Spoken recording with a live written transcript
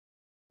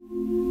I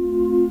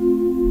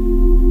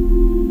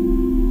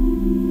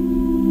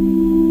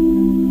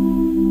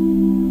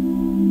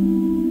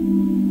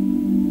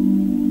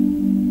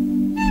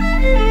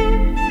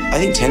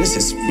think tennis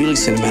is really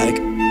cinematic.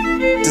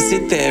 To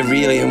sit there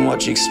really and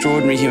watch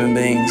extraordinary human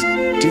beings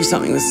do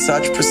something with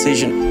such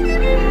precision.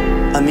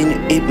 I mean,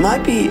 it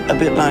might be a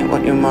bit like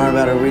what you admire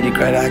about a really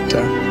great actor.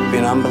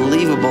 An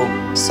unbelievable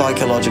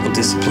psychological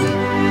discipline.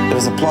 There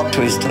was a plot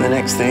twist and the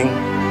next thing,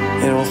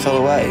 it all fell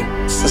away.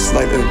 It's just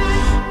like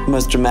the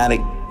most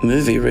dramatic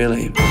movie,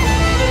 really.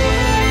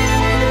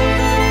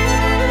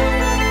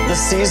 The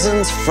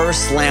season's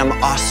first Slam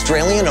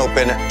Australian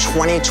Open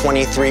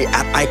 2023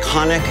 at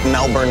iconic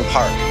Melbourne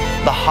Park.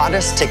 The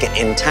hottest ticket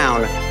in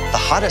town, the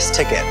hottest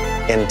ticket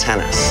in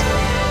tennis.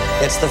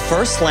 It's the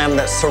first Slam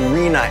that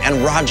Serena and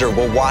Roger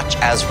will watch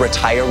as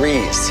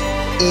retirees.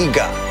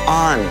 Iga,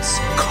 Ons,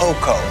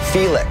 Coco,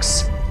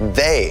 Felix,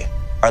 they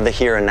are the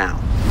here and now.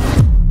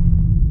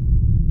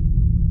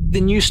 The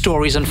new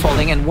stories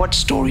unfolding, and what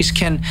stories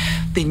can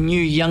the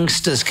new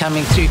youngsters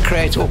coming through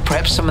create, or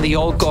perhaps some of the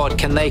old guard,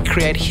 can they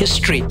create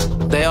history?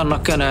 They are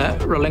not going to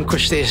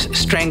relinquish their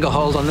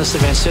stranglehold on this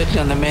event, certainly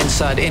on the men's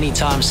side,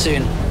 anytime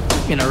soon.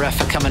 You know,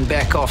 Rafa coming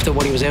back after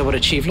what he was able to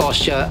achieve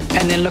last year,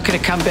 and then looking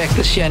to come back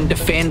this year and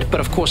defend. But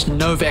of course,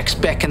 Novak's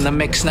back in the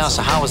mix now,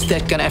 so how is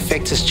that going to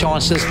affect his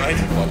chances?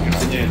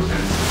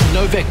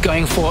 Novak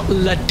going for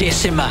La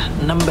Decima,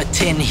 number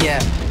 10 here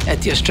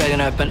at the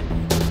Australian Open.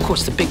 Of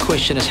course, the big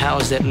question is, how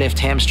is that left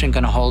hamstring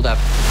going to hold up?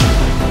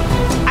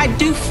 I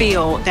do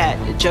feel that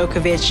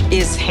Djokovic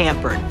is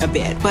hampered a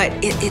bit, but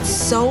it's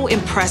so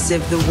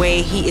impressive the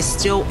way he is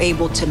still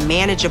able to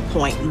manage a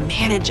point,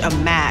 manage a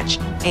match,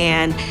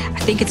 and I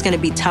think it's going to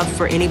be tough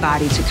for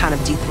anybody to kind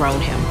of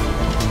dethrone him.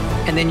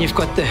 And then you've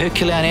got the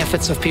Herculean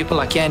efforts of people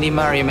like Andy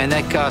Murray. Man,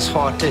 that guy's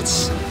heart,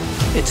 it's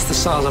the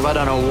size of I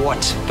don't know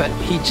what, but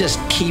he just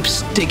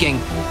keeps digging.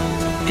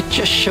 It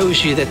just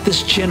shows you that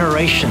this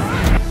generation,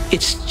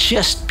 it's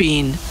just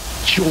been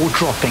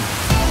jaw-dropping.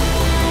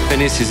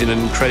 Tennis is in an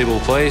incredible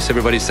place.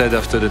 Everybody said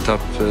after the top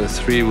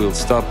three will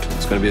stop,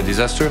 it's going to be a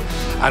disaster.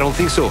 I don't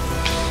think so.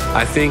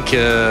 I think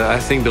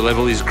the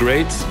level is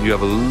great. You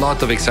have a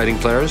lot of exciting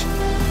players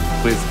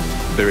with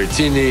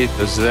Berrettini,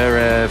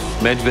 Zverev,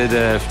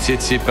 Medvedev,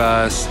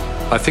 Tsitsipas.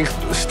 I think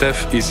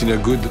Steph is in a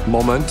good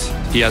moment.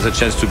 He has a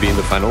chance to be in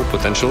the final,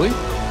 potentially.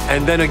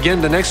 And then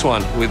again, the next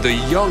one with the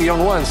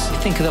young ones. You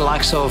think of the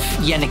likes of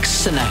Yannick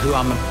Sinner, who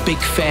I'm a big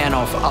fan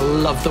of. I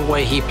love the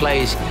way he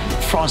plays.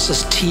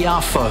 Francis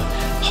Tiafoe,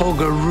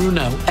 Holger Rune.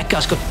 That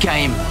guy's got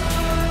game.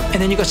 And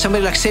then you've got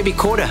somebody like Sebi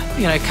Korda,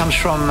 you know, comes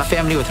from a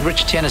family with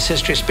rich tennis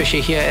history,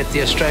 especially here at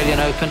the Australian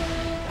Open.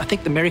 I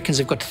think the Americans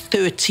have got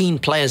 13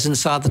 players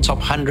inside the top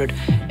 100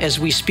 as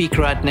we speak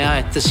right now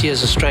at this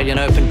year's Australian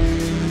Open.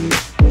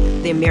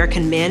 The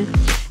American men,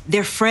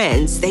 they're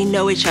friends, they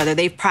know each other,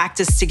 they've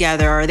practiced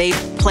together, or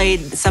they've played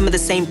some of the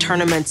same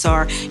tournaments,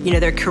 or, you know,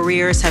 their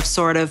careers have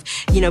sort of,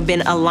 you know,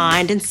 been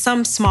aligned in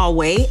some small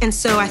way. And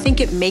so I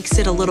think it makes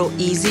it a little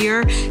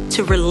easier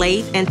to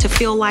relate and to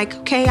feel like,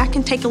 okay, I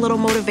can take a little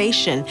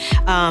motivation,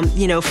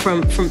 you know,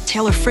 from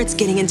Taylor Fritz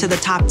getting into the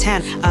top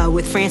 10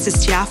 with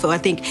Francis Tiafoe. I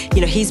think,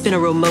 you know, he's been a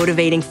real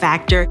motivating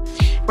factor.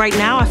 Right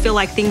now, I feel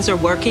like things are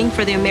working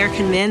for the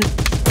American men.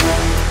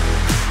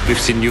 We've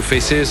seen new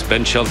faces.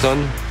 Ben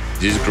Shelton,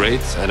 he's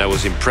great, and I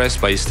was impressed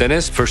by his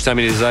tennis. First time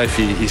in his life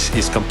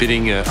he's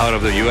competing out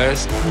of the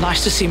US.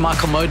 Nice to see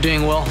Michael Mmoh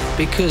doing well,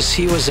 because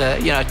he was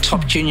a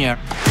top junior.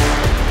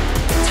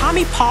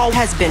 Tommy Paul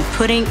has been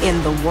putting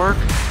in the work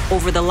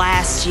over the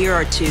last year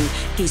or two.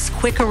 He's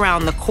quick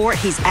around the court.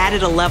 He's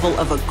added a level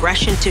of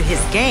aggression to his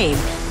game,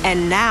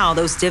 and now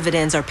those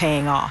dividends are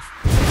paying off.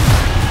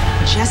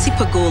 Jessie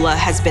Pegula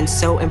has been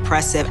so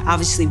impressive,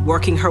 obviously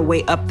working her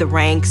way up the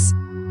ranks.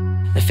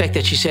 The fact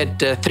that she's had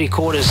 3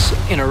 quarters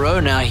in a row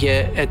now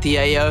here at the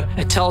AO,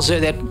 it tells her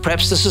that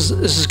perhaps this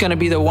is going to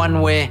be the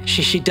one where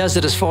she does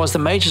it as far as the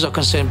majors are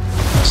concerned.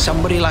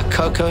 Somebody like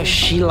Coco,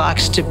 she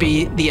likes to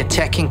be the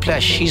attacking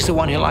player. She's the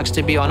one who likes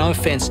to be on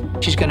offense.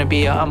 She's going to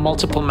be a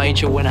multiple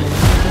major winner.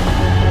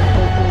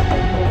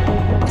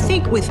 I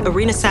think with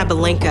Aryna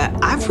Sabalenka,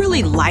 I've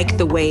really liked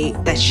the way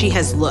that she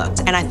has looked,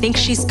 and I think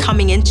she's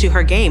coming into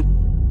her game.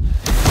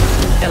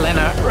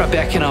 Elena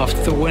Rybakina,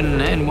 the win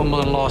in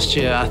Wimbledon last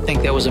year, I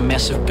think that was a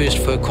massive boost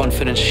for her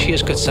confidence. She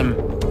has got some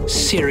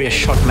serious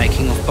shot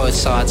making of both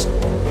sides.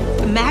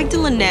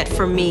 Magdalene,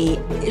 for me,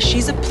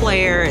 she's a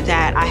player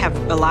that I have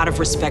a lot of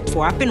respect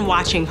for. I've been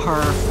watching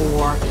her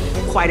for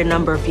quite a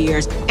number of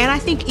years. And I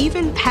think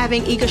even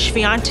having Iga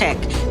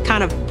Swiatek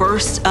kind of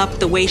burst up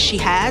the way she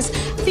has,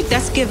 I think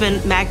that's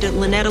given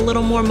Magdalene a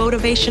little more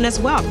motivation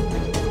as well.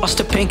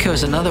 Ostapenko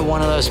is another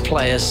one of those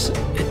players.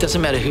 It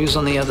doesn't matter who's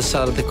on the other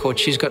side of the court.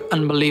 She's got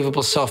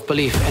unbelievable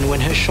self-belief. And when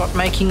her shot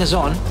making is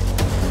on,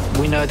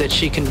 we know that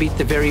she can beat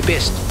the very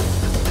best.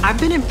 I've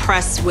been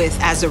impressed with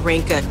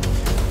Azarenka.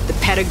 The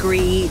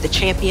pedigree, the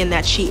champion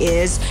that she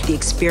is, the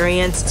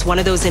experience. It's one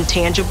of those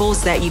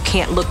intangibles that you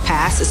can't look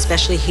past,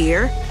 especially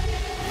here.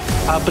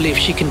 I believe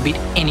she can beat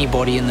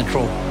anybody in the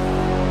draw.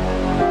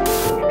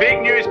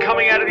 Big news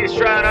coming out of the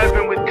Australian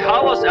Open with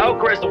Carlos Alcaraz.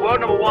 Alcaraz, the world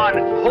number one,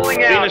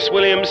 pulling out. Venus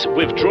Williams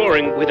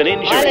withdrawing with an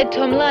injury. Ajla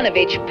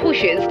Tomljanovic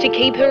pushes to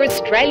keep her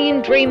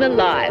Australian dream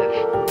alive.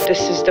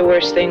 This is the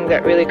worst thing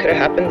that really could have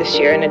happened this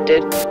year, and it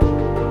did.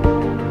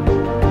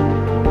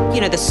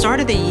 You know, the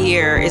start of the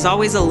year is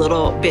always a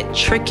little bit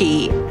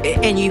tricky,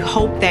 and you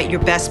hope that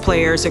your best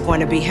players are going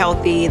to be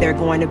healthy, they're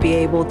going to be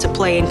able to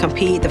play and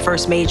compete the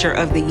first major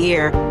of the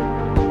year.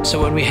 So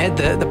when we had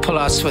the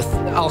pullouts with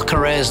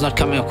Alcaraz not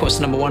coming, of course,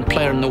 the #1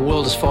 player in the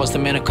world as far as the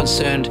men are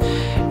concerned,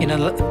 you know,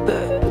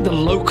 the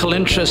local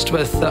interest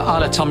with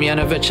Ajla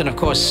Tomljanovic and, of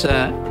course,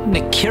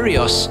 Nick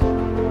Kyrgios.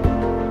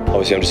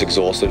 Obviously, I'm just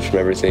exhausted from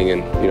everything,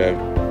 and, you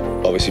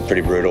know, obviously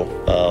pretty brutal.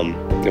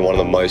 In one of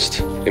the most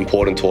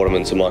important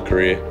tournaments of my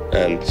career,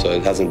 and so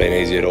it hasn't been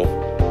easy at all.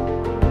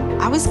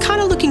 I was kind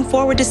of looking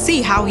forward to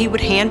see how he would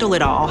handle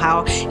it all,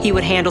 how he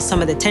would handle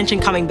some of the tension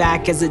coming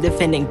back as a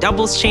defending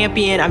doubles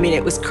champion. I mean,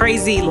 it was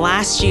crazy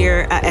last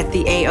year at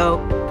the AO.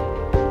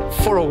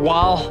 For a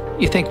while,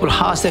 you think, well,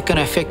 how's that going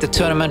to affect the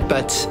tournament?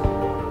 But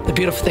the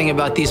beautiful thing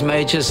about these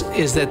majors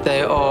is that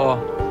they are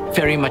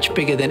very much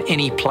bigger than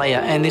any player,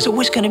 and there's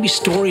always going to be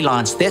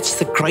storylines. That's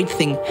the great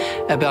thing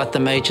about the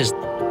majors.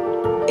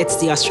 It's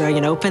the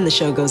Australian Open, the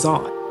show goes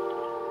on.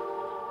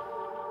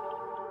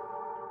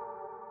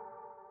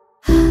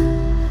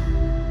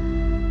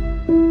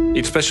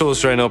 Each special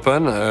Australian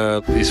Open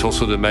is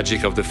also the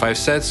magic of the 5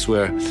 sets,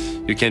 where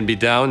you can be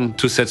down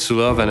 2 sets to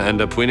love and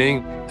end up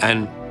winning.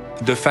 And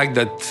the fact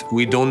that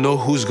we don't know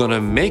who's going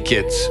to make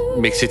it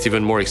makes it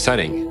even more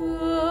exciting.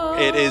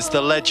 It is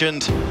the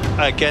legend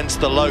against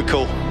the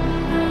local.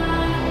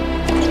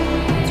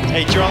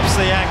 He drops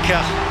the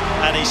anchor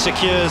and he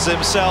secures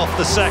himself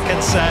the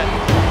second set.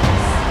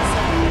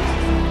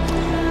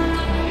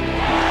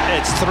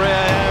 It's 3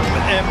 a.m.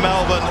 in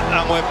Melbourne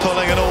and we're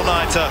pulling an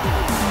all-nighter.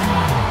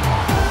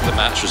 The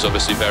match was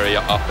obviously very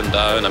up and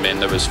down. I mean,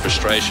 there was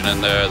frustration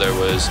in there, there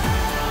was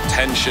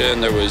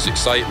tension, there was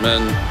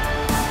excitement.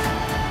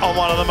 On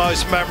one of the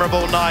most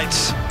memorable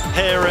nights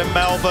here in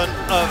Melbourne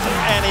of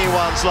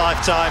anyone's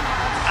lifetime,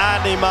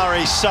 Andy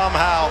Murray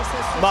somehow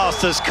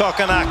masters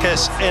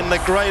Kokkinakis in the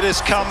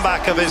greatest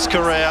comeback of his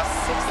career.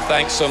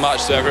 Thanks so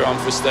much to everyone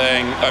for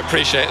staying. I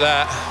appreciate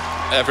that.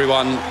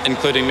 Everyone,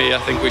 including me, I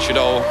think we should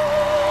all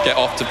get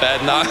off to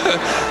bed now.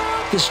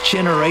 This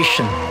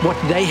generation, what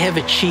they have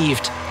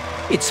achieved,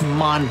 it's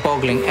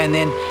mind-boggling. And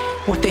then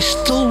what they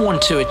still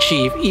want to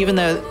achieve, even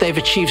though they've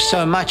achieved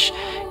so much,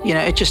 you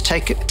know, it just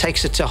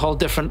takes it to a whole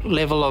different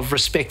level of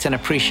respect and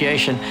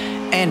appreciation.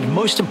 And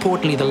most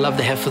importantly, the love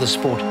they have for the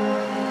sport.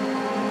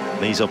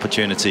 These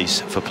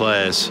opportunities for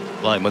players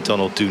like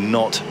McDonald do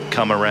not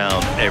come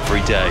around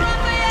every day.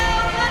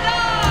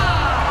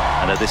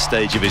 And at this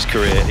stage of his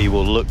career, he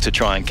will look to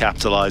try and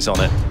capitalise on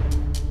it.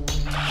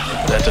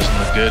 That doesn't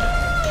look good.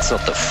 It's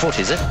not the foot,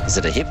 is it? Is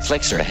it a hip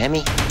flex or a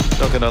hammy?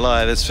 Not going to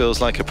lie, this feels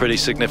like a pretty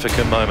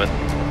significant moment.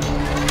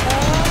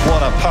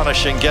 What a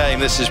punishing game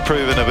this has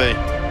proven to be.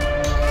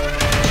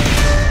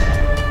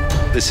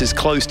 This is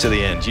close to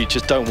the end. You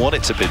just don't want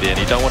it to be the end.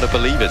 You don't want to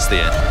believe it's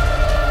the end.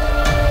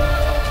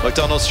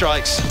 McDonald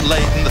strikes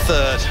late in the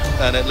third,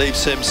 and it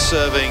leaves him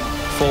serving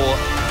for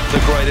the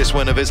greatest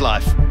win of his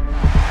life.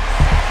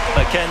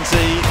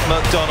 Mackenzie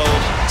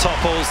McDonald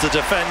topples the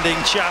defending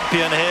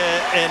champion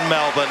here in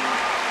Melbourne.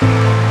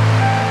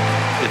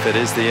 If it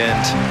is the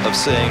end of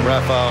seeing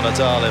Rafael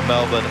Nadal in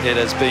Melbourne, it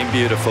has been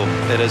beautiful.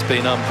 It has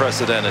been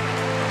unprecedented.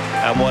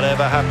 And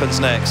whatever happens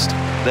next,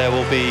 there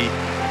will be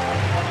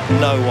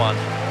no one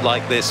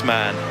like this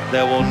man.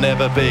 There will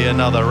never be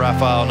another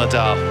Rafael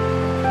Nadal.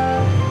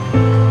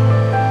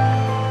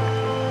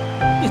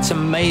 It's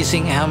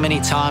amazing how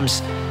many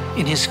times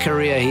in his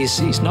career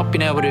he's not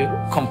been able to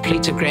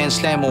complete a Grand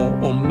Slam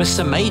or miss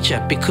a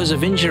major because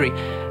of injury.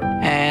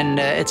 And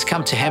it's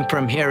come to hamper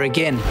him here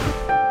again.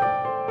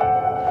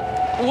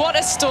 What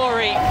a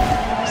story.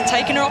 She's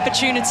taken her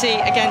opportunity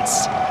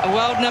against a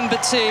world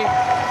 #2.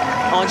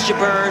 Ons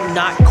Jabeur,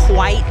 not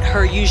quite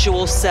her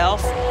usual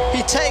self.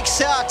 He takes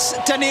out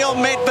Daniil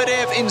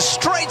Medvedev in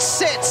straight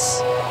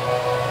sets.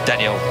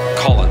 Daniel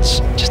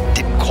Collins just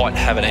didn't quite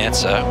have an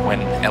answer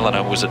when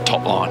Eleanor was at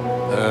top line.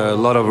 A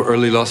lot of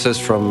early losses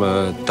from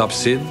top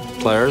seed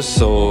players,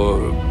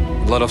 so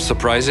a lot of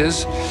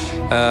surprises.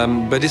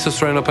 But this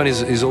Australian Open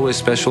is always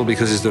special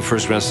because it's the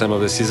first Grand Slam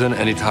of the season,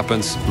 and it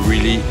happens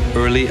really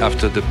early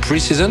after the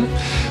pre-season,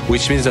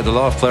 which means that a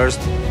lot of players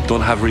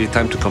don't have really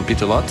time to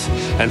compete a lot,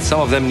 and some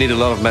of them need a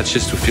lot of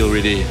matches to feel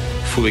really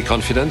fully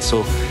confident.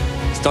 So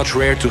it's not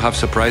rare to have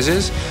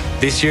surprises.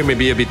 This year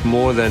maybe a bit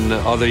more than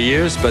other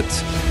years, but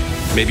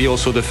maybe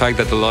also the fact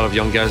that a lot of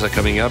young guys are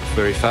coming up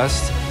very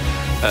fast,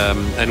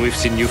 and we've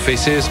seen new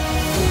faces.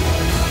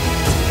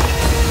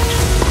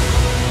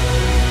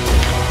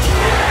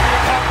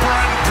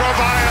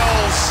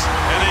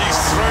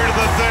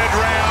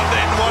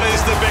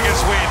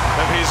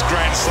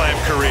 Grand Slam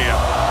career.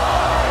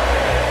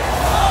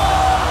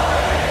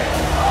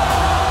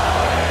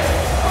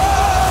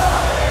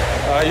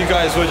 You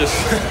guys were just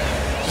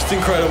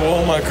incredible.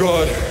 Oh my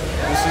God,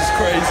 this is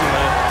crazy,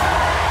 man.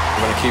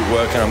 I'm gonna keep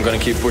working. I'm gonna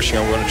keep pushing.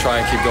 I'm gonna try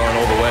and keep going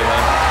all the way,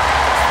 man.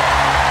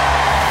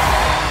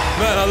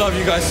 I love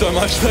you guys so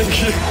much.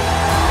 Thank you.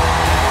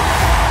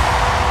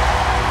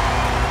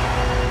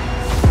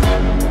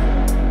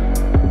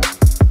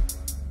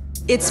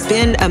 It's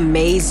been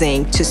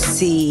amazing to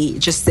see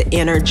just the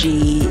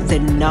energy, the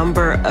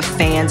number of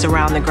fans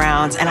around the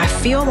grounds. And I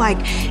feel like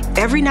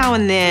every now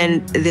and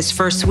then this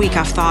first week,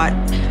 I've thought,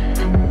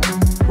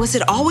 was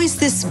it always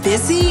this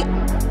busy?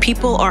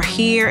 People are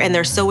here and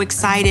they're so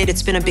excited.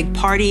 It's been a big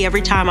party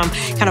every time I'm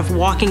kind of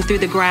walking through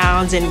the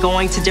grounds and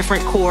going to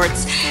different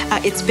courts.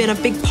 It's been a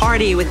big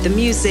party with the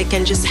music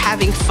and just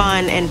having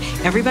fun, and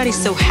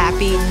everybody's so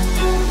happy.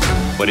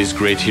 What is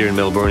great here in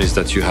Melbourne is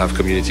that you have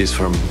communities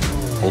from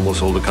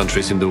almost all the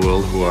countries in the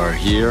world who are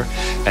here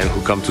and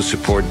who come to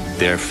support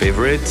their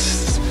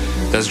favorites.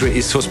 That's great.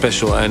 It's so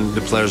special, and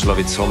the players love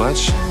it so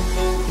much.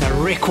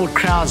 Record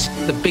crowds,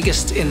 the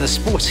biggest in the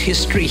sport's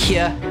history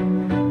here.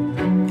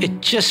 It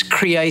just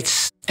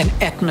creates an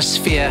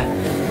atmosphere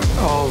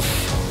of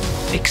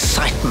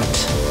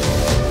excitement.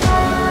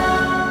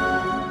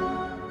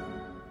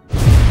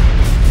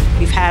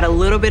 We've had a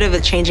little bit of a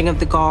changing of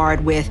the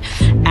guard with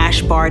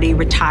Ash Barty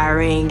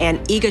retiring, and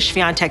Iga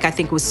Swiatek, I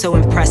think, was so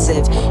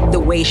impressive the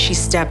way she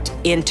stepped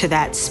into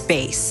that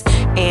space.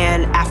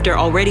 And after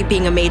already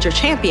being a major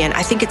champion,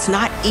 I think it's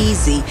not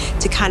easy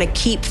to kind of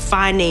keep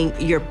finding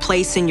your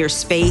place in your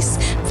space,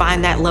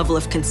 find that level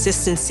of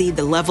consistency,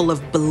 the level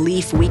of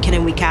belief week in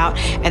and week out,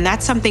 and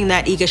that's something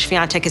that Iga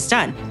Swiatek has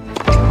done.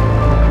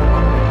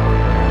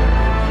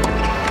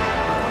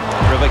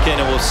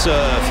 Rybakina will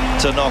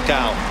serve to knock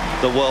out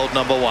the world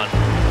 #1.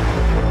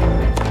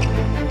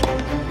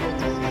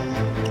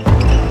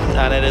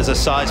 And it is a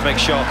seismic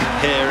shock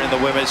here in the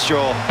women's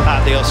draw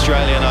at the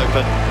Australian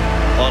Open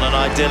on an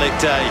idyllic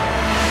day.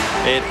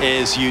 It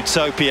is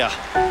utopia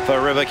for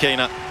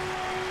Rybakina.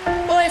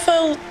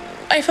 Well,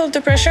 I felt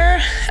the pressure,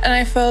 and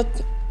I felt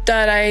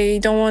that I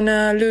don't want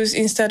to lose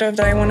instead of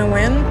that I want to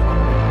win.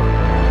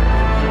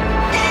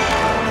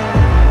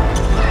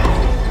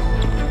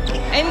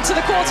 Into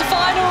the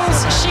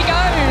quarterfinals she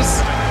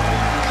goes.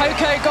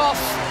 Coco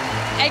Gauff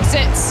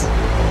exits.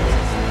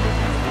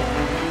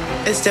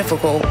 It's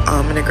difficult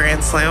in a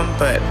Grand Slam,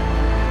 but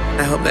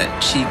I hope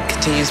that she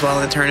continues well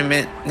in the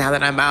tournament now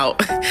that I'm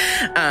out.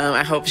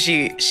 I hope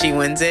she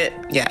wins it.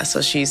 Yeah,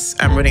 so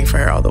I'm rooting for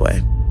her all the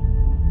way.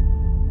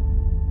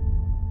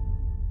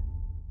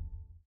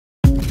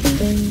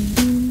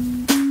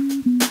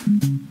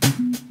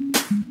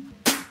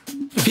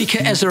 Vika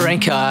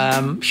Azarenka,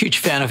 I'm a huge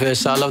fan of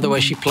hers. I love the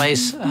way she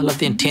plays. I love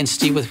the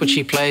intensity with which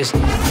she plays.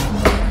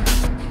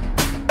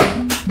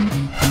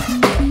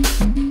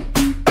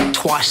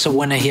 Twice a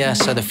winner here,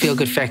 so the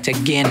feel-good factor,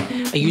 again,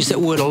 I use that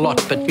word a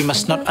lot, but we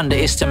must not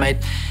underestimate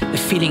the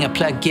feeling a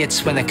player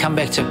gets when they come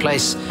back to a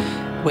place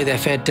where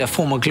they've had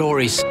former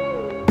glories.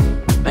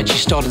 And she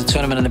started the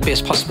tournament in the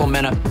best possible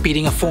manner,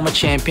 beating a former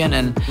champion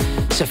and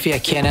Sophia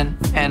Kenin.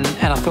 And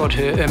I thought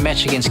her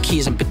match against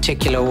Keys in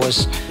particular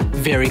was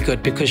very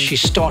good because she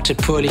started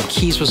poorly.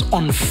 Keys was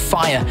on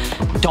fire,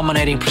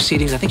 dominating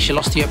proceedings. I think she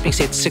lost the opening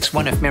set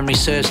 6-1 if memory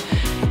serves.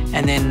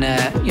 And then,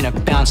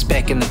 bounced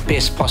back in the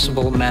best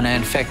possible manner.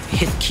 In fact,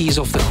 hit Keys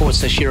off the court,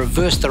 so she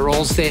reversed the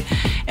roles there.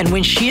 And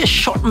when she is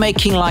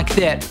shot-making like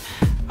that,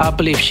 I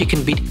believe she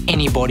can beat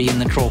anybody in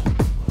the draw.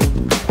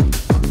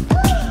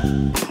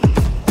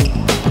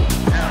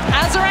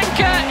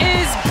 Azarenka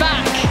is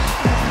back.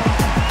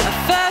 The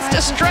first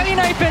Australian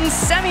Open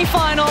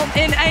semi-final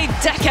in a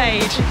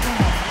decade.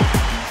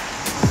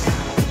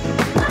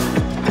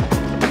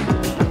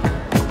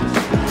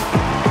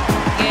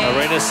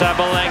 Aryna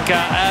Sabalenka,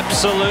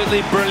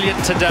 absolutely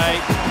brilliant today.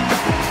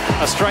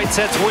 A straight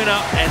sets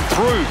winner and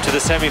through to the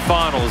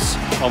semi-finals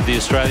of the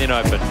Australian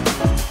Open.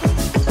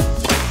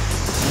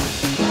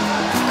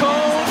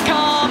 Cool,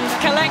 calm,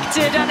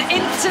 collected, and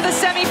into the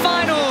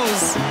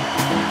semi-finals.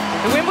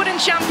 The Wimbledon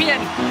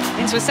champion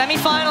into a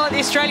semi-final at the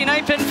Australian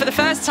Open for the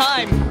first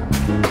time.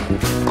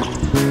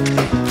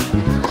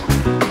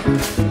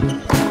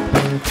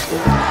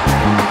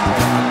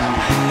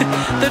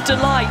 The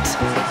delight.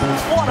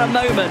 What a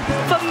moment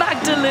for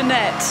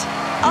Magdalena.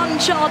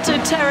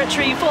 Uncharted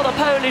territory for the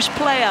Polish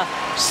player.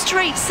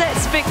 Straight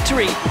sets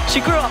victory.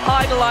 She grew up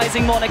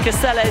idolizing Monica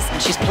Seles,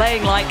 and she's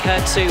playing like her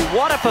too.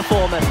 What a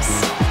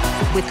performance.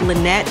 With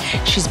Linette,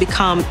 she's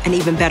become an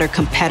even better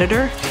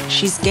competitor.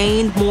 She's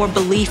gained more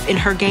belief in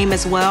her game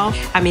as well.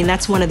 I mean,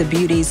 that's one of the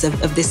beauties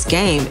of this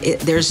game.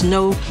 There's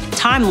no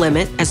time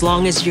limit as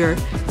long as you're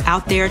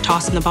out there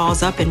tossing the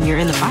balls up and you're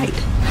in the fight.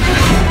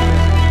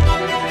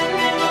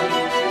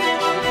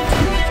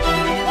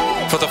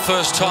 For the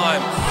first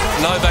time,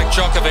 Novak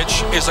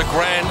Djokovic is a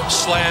Grand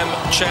Slam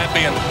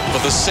champion. For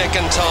the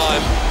second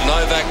time,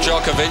 Novak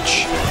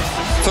Djokovic.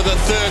 For the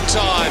third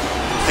time,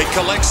 he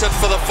collects it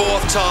for the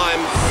fourth time.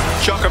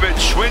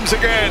 Djokovic wins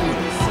again.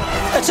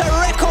 It's a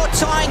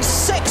record-tying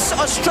 6th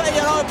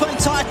Australian Open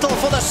title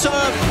for the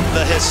Serb.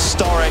 The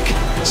historic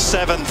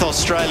 7th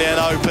Australian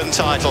Open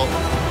title.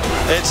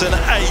 It's an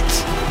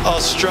 8th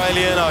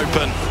Australian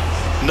Open.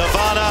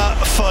 Nirvana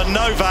for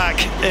Novak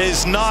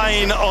is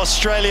 9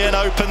 Australian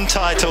Open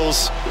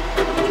titles.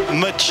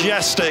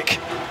 Majestic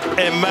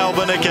in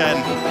Melbourne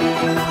again.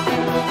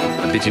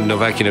 Beating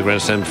Novak in a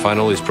Grand Slam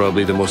final is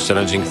probably the most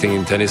challenging thing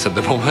in tennis at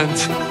the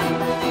moment.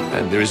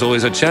 And there is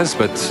always a chance,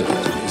 but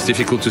it's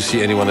difficult to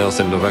see anyone else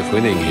than Novak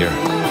winning here.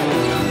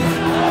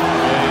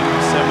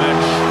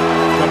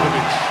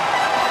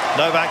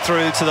 Novak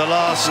through to the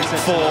last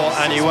four,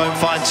 and you won't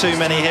find too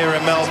many here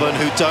in Melbourne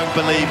who don't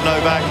believe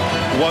Novak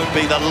won't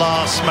be the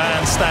last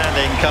man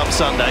standing come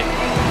Sunday.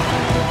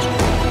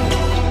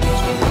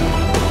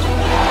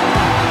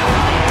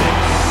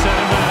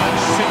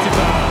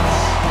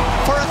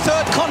 For a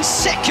third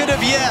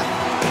consecutive year,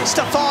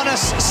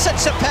 Stefanos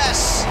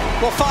Tsitsipas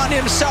will find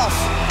himself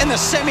in the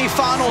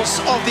semi-finals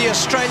of the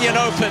Australian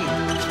Open.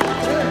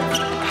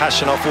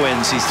 Hashanov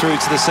wins. He's through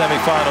to the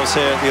semi-finals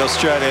here at the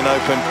Australian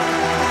Open.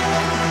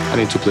 I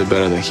need to play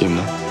better than him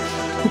now.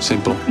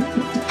 Simple.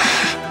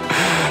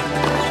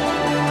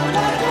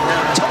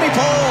 Tommy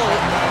Paul,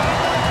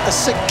 a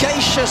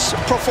sagacious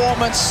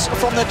performance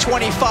from the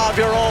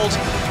 25-year-old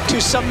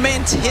to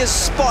cement his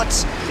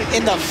spot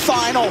in the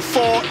final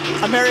for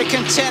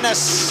American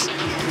tennis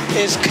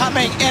is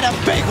coming in a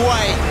big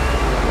way.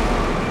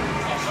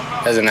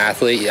 As an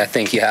athlete, I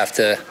think you have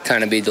to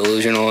kind of be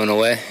delusional in a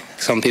way.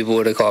 Some people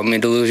would have called me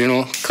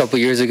delusional a couple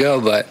years ago,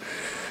 but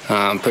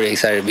I'm pretty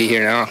excited to be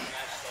here now.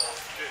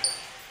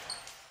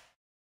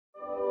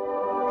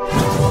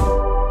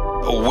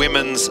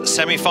 Women's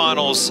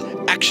semi-finals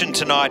action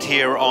tonight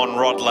here on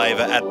Rod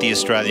Laver at the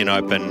Australian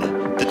Open.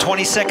 The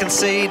 22nd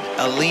seed,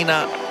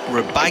 Aryna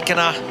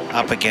Sabalenka,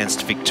 up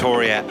against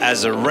Victoria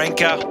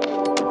Azarenka.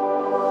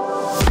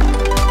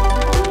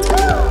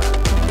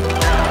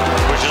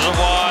 Pushes it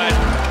wide.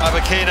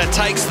 Sabalenka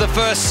takes the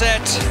first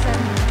set.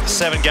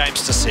 7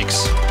 games to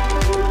 6.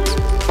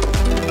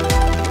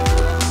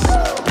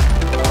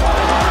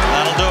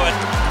 That'll do it.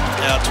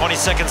 Now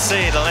 22nd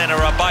seed, Aryna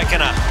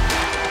Sabalenka,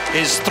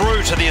 is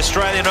through to the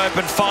Australian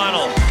Open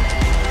final.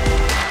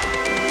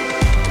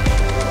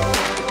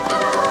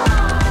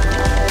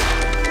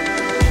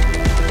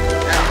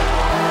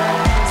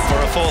 For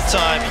a fourth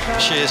time,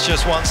 she is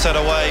just one set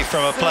away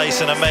from a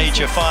place in a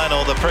major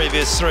final. The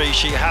previous 3,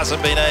 she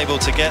hasn't been able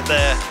to get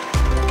there.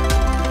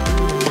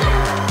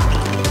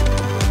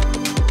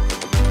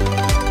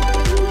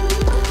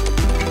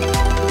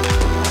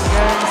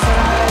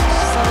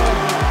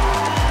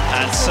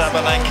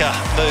 Sabalenka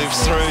moves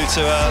through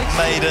to a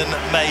maiden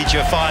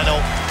major final.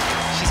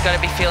 She's got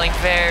to be feeling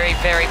very,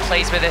 very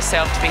pleased with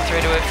herself to be through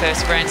to her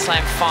first Grand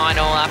Slam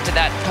final after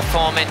that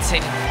performance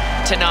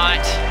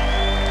tonight.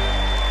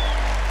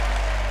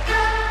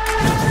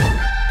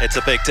 It's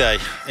a big day.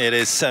 It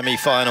is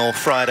semi-final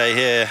Friday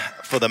here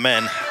for the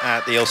men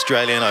at the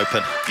Australian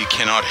Open. You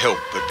cannot help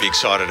but be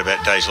excited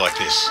about days like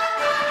this.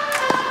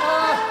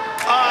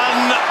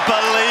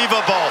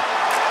 Unbelievable.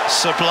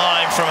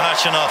 Sublime from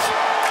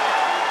Hashanov.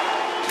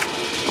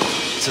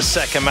 It's a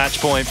second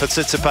match point for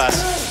Tsitsipas.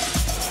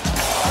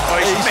 Oh,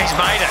 he's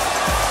made it.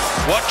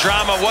 What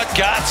drama, what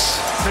guts,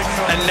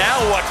 and now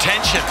what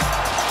tension.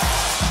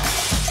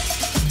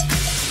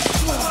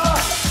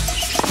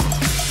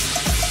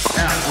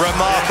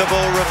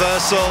 Remarkable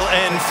reversal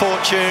in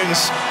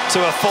fortunes.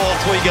 To a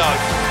fourth we go.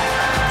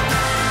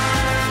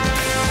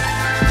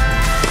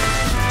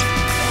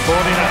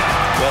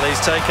 Well, he's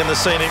taken the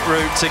scenic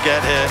route to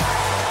get here.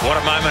 What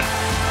a moment.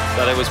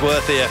 But it was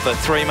worth the effort.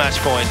 3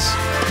 match points.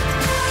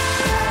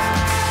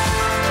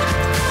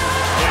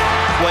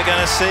 We're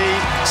going to see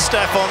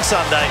Steph on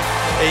Sunday.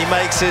 He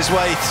makes his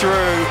way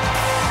through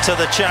to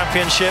the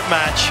championship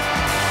match.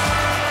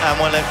 And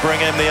will it bring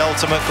him the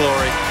ultimate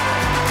glory?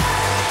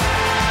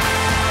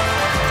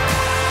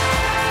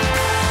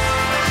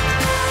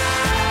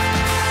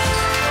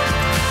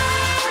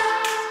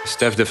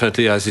 Steph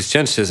definitely has his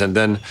chances, and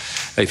then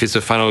if it's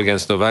a final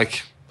against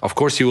Novak, of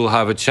course he will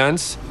have a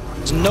chance.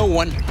 No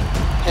one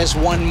has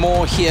won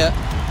more here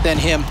than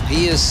him.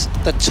 He is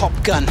the top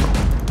gun.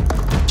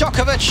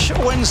 Djokovic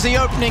wins the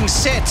opening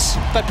set,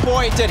 but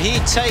boy, did he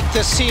take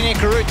the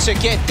scenic route to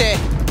get there.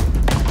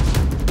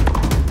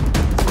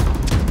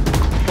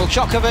 Well,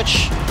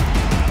 Djokovic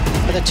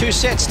with a 2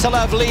 sets to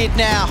love lead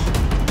now.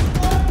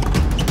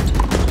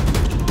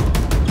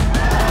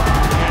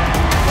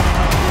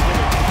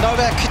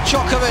 Novak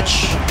Djokovic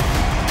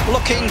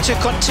looking to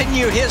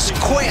continue his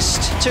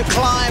quest to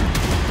climb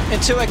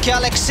into a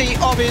galaxy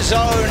of his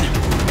own.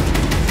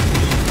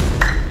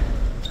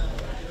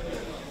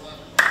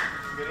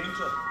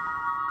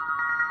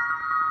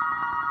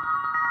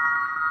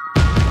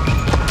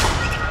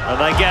 And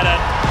they get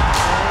it.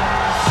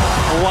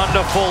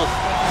 Wonderful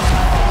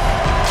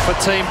for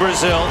Team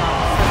Brazil.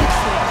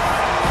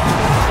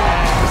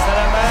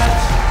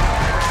 Match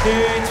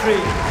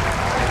 2-3.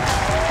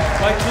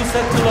 By 2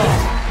 sets to love.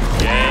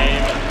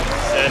 Game,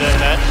 set and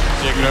match,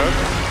 Jacob.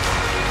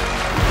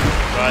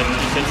 By 2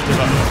 sets to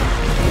love.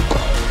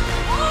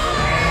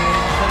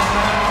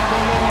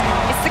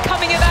 It's the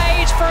coming of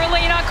age for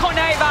Aryna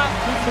Sabalenka.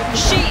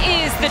 She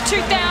is the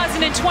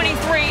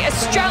 2023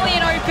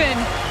 Australian Open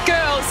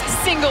Girls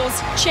Singles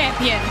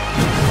Champion.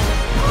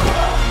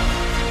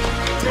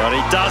 But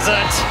he does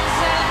it.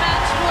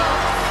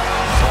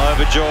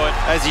 overjoyed,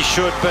 as he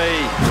should be.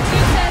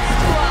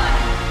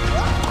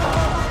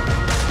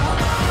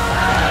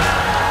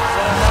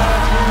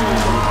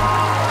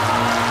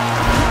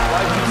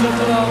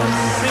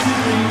 2 sets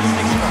to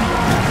 1.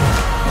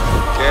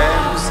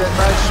 Game, set,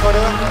 match,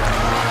 whatever.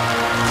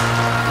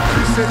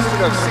 2 sets to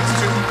go,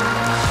 6-2,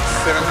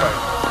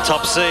 7-5.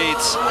 Top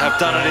seeds have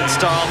done it in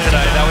style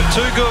today. They were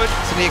too good.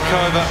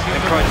 Siniakova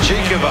and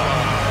Krejcikova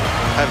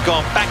have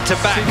gone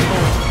back-to-back.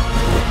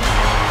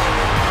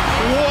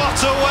 What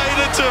a way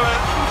to do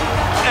it!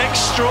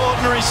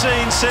 Extraordinary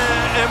scenes here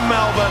in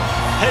Melbourne.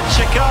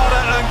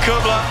 Hijikata and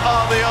Kubler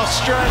are the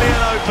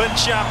Australian Open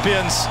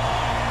champions.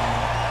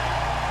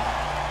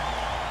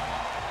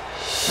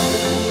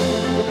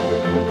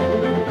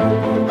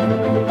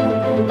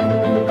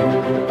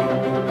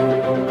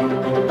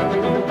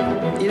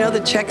 You know the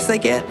checks they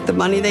get, the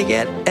money they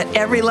get at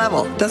every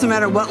level. Doesn't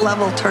matter what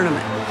level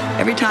tournament.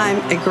 Every time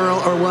a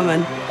girl or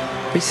woman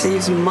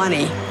receives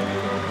money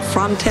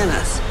from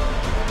tennis,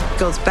 it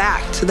goes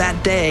back to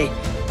that day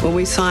when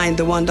we signed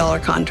the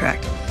 $1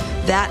 contract.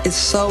 That is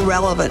so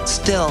relevant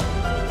still.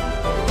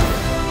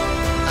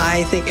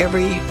 I think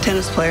every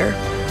tennis player,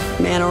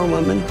 man or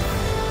woman,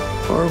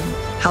 or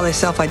how they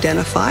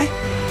self-identify,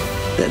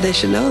 that they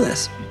should know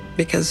this,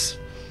 because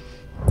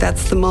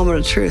that's the moment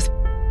of truth.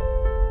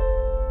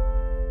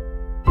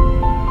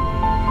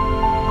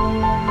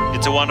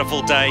 It's a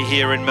wonderful day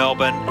here in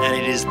Melbourne, and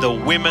it is the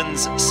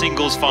women's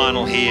singles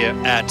final here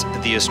at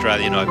the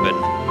Australian Open.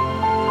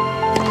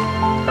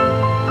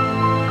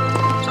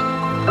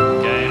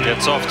 Game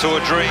gets off to a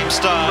dream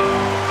start.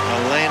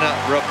 Aryna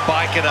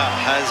Sabalenka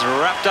has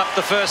wrapped up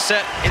the first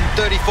set in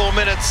 34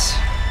 minutes.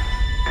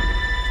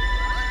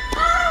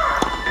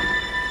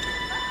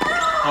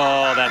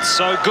 Oh, that's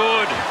so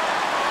good.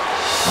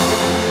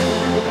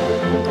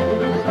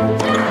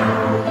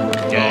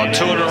 Oh,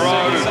 2 in a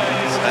row.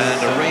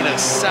 And Aryna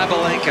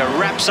Sabalenka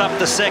wraps up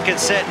the second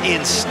set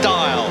in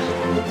style.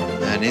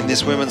 And in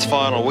this women's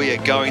final, we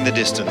are going the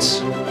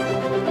distance.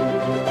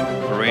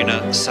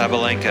 Aryna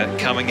Sabalenka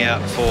coming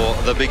out for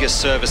the biggest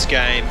service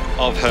game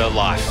of her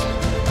life.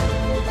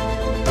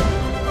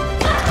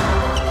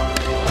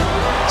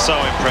 So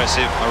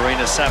impressive,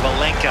 Aryna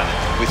Sabalenka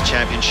with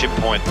championship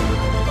point.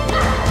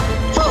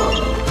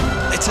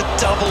 It's a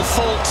double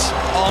fault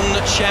on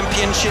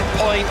championship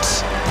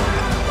point.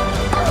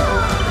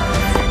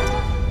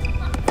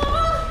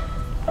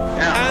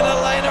 And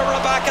Aryna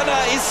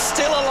Sabalenka is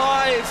still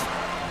alive.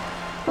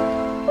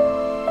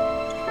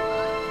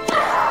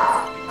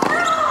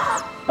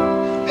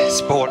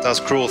 Sport does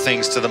cruel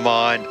things to the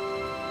mind.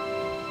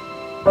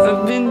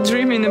 I've been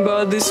dreaming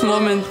about this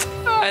moment.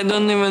 I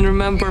don't even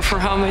remember for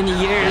how many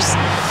years.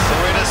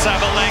 Aryna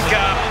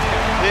Sabalenka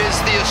is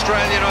the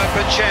Australian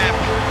Open champ.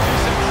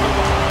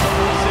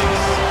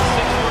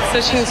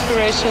 Such an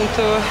inspiration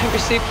to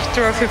receive a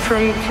trophy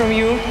from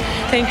you.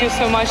 Thank you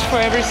so much for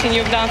everything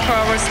you've done for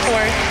our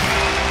sport.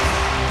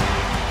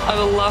 I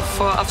will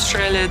love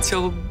Australia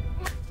till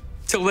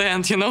the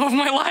end, you know, of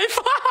my life.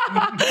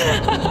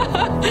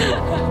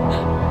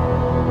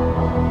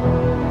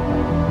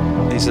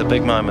 These are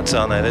big moments,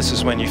 aren't they? This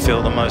is when you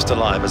feel the most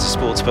alive as a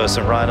sports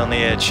person, right on the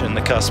edge and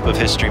the cusp of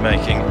history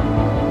making.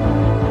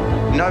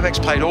 Novak's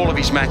played all of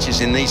his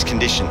matches in these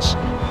conditions,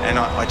 and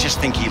I just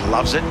think he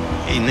loves it.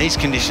 In these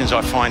conditions,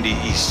 I find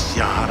he's,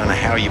 I don't know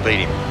how you beat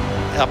him.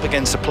 Up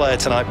against a player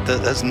tonight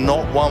that has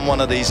not won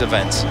one of these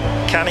events.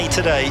 Can he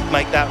today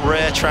make that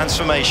rare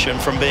transformation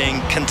from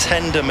being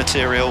contender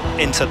material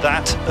into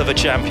that of a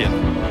champion?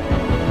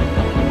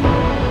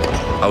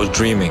 I was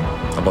dreaming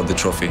about the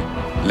trophy,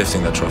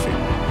 lifting that trophy.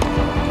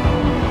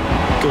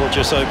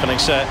 Gorgeous opening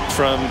set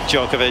from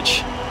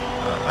Djokovic.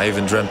 I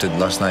even dreamt it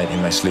last night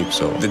in my sleep,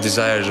 so the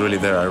desire is really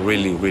there. I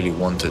really, really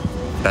want it,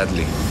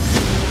 badly.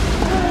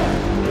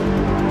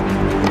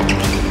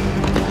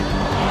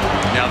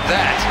 Now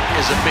that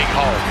is a big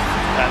hole.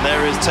 And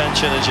there is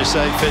tension, as you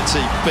say,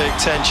 Fitzy. Big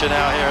tension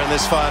out here in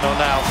this final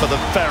now for the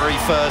very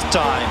first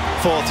time.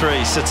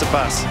 4-3,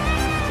 Tsitsipas.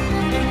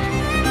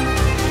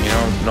 You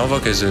know,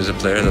 Novak is a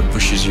player that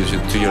pushes you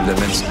to your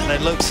limits. And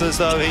it looks as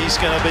though he's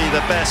going to be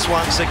the best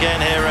once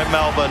again here in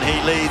Melbourne. He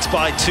leads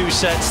by 2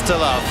 sets to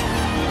love.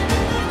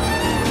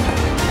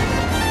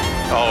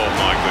 Oh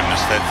my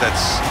goodness,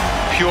 that's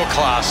pure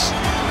class.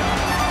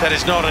 That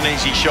is not an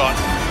easy shot.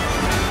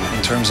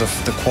 In terms of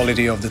the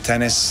quality of the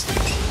tennis,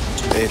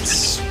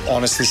 it's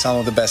honestly some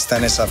of the best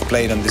tennis I've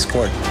played on this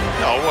court.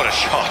 Oh, what a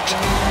shot.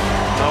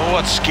 Oh,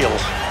 what skill.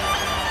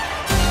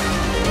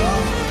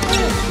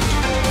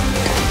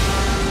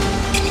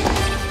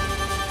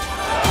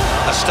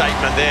 A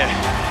statement there.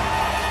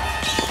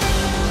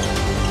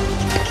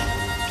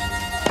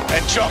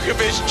 And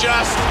Djokovic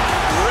just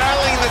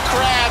rallying the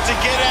crowd to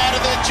get out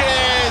of their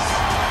chairs.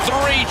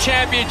 3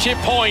 championship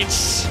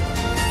points.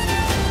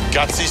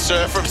 Gutsy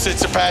serve from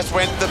Tsitsipas,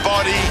 went the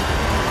body,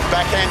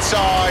 backhand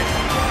side.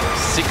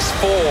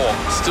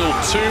 6-4, still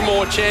 2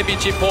 more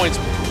championship points.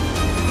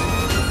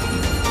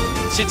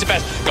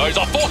 Tsitsipas goes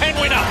off, forehand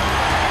winner.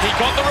 He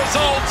got the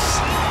results,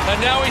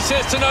 and now he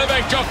says to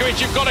Novak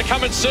Djokovic, you've got to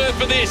come and serve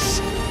for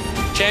this.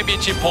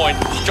 championship point.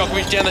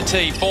 Djokovic down the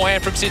tee,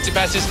 forehand from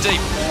Tsitsipas is deep.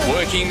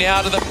 Working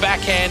now to the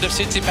backhand of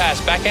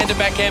Tsitsipas. Backhand to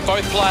backhand,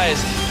 both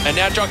players. And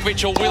now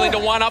Djokovic all willing to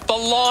one up the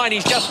line.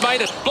 He's just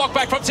made it. Block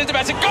back from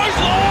Tsitsipas. It goes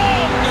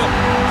long!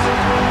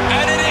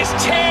 And it is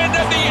 10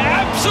 of the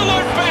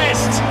absolute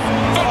best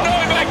for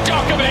Novak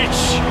Djokovic.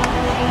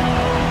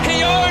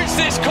 He owns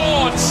this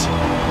court.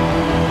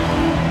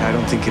 I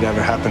don't think it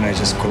ever happened. I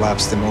just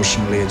collapsed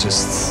emotionally.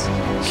 Just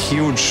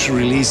huge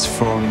release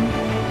from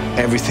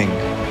everything.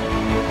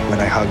 When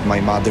I hugged my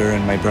mother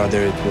and my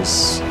brother,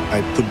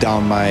 I put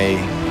down my,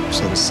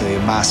 so to say,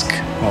 mask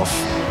of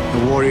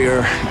a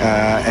warrior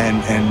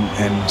and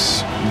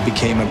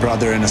became a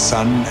brother and a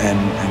son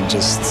and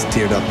just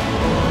teared up.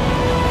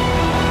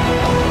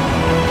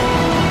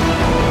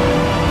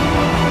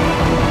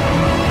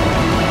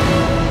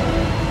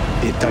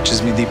 It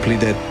touches me deeply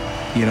that,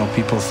 you know,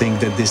 people think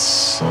that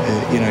this,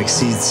 you know,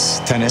 exceeds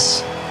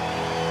tennis.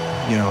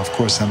 You know, of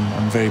course,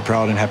 I'm very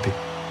proud and happy.